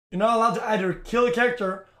You're not allowed to either kill a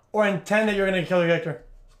character or intend that you're gonna kill a character.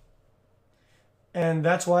 And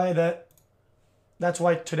that's why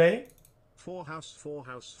today we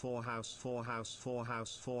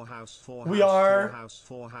are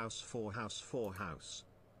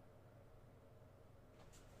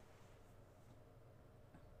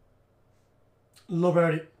low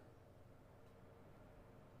priority.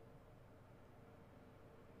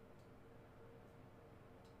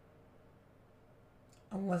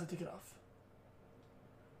 Unless I take it off.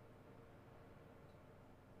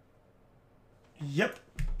 Yep.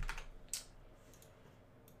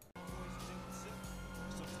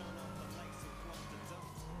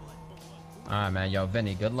 Alright, man. Yo,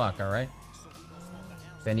 Vinny, good luck, alright?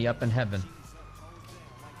 Vinny up in heaven.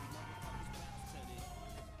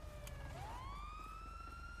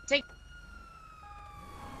 Take.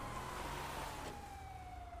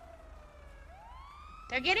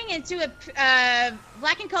 They're getting into a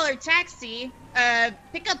black and colored taxi,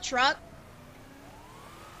 pickup truck.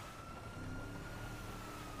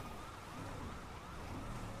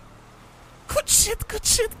 Good shit, good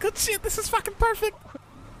shit, good shit. This is fucking perfect.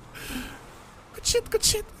 Good shit, good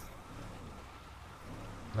shit.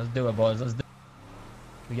 Let's do it, boys. Let's do it.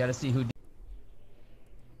 We gotta see who.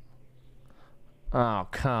 Oh,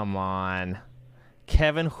 come on.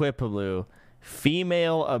 Kevin Whippaloo,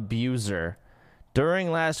 female abuser.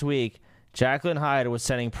 During last week, Jacqueline Hyde was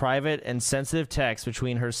sending private and sensitive texts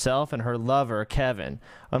between herself and her lover, Kevin.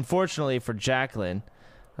 Unfortunately for Jacqueline...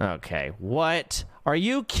 Okay, what? Are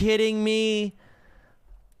you kidding me?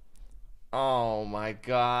 Oh my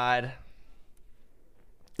god.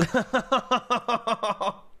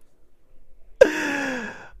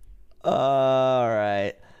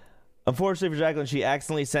 Alright. Unfortunately for Jacqueline, she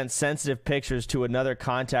accidentally sent sensitive pictures to another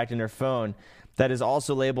contact in her phone that is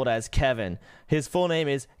also labeled as Kevin. His full name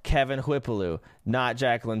is Kevin Whippaloo, not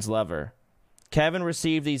Jacqueline's lover. Kevin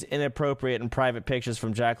received these inappropriate and private pictures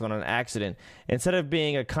from Jacqueline on accident. Instead of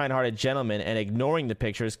being a kind-hearted gentleman and ignoring the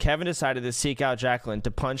pictures, Kevin decided to seek out Jacqueline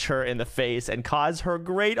to punch her in the face and cause her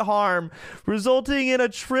great harm, resulting in a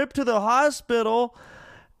trip to the hospital.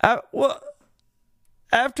 After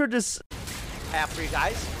you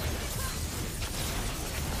guys.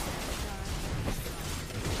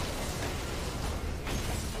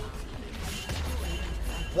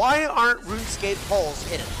 Why aren't RuneScape polls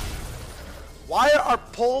hidden? Why are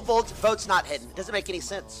poll votes not hidden? It doesn't make any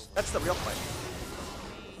sense. That's the real question.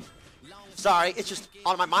 Sorry, it's just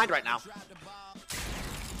on my mind right now.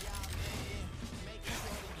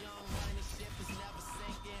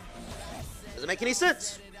 Doesn't make any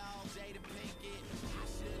sense.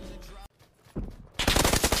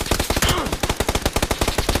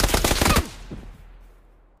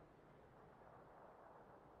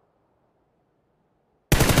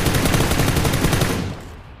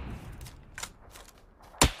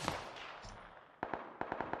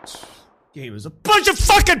 Game is a bunch of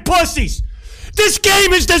fucking pussies! This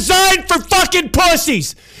game is designed for fucking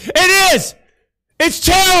pussies! It is! It's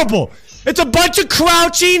terrible! It's a bunch of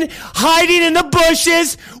crouching, hiding in the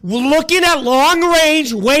bushes, looking at long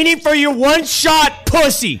range, waiting for your one-shot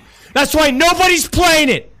pussy! That's why nobody's playing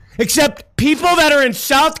it! Except people that are in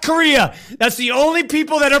South Korea. That's the only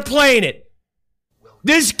people that are playing it.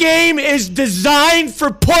 This game is designed for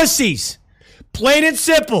pussies! Plain and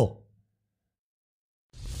simple.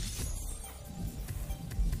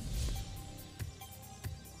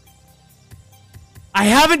 I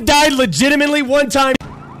haven't died legitimately one time.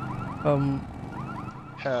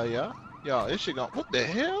 Hell yeah. Yo, this shit gon' what the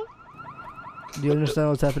hell? Do you understand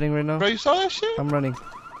what's happening right now? Bro, you saw that shit? I'm running.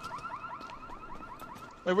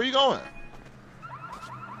 Wait, where you going?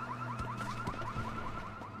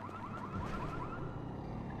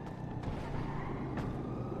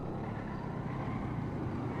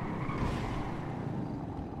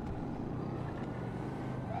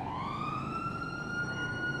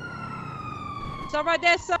 Stop right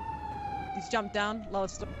there, sir. He's jumped down.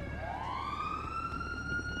 Lowest. Are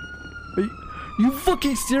you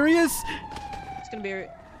fucking serious? It's gonna be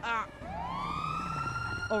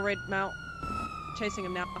all red mount. Chasing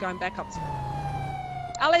him now. Going back up.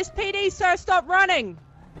 LSPD, sir, stop running.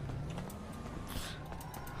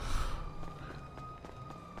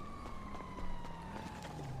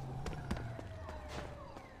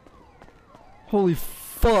 Holy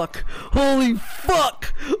fuck! Holy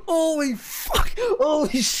fuck! Holy fuck!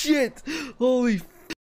 Holy shit! Holy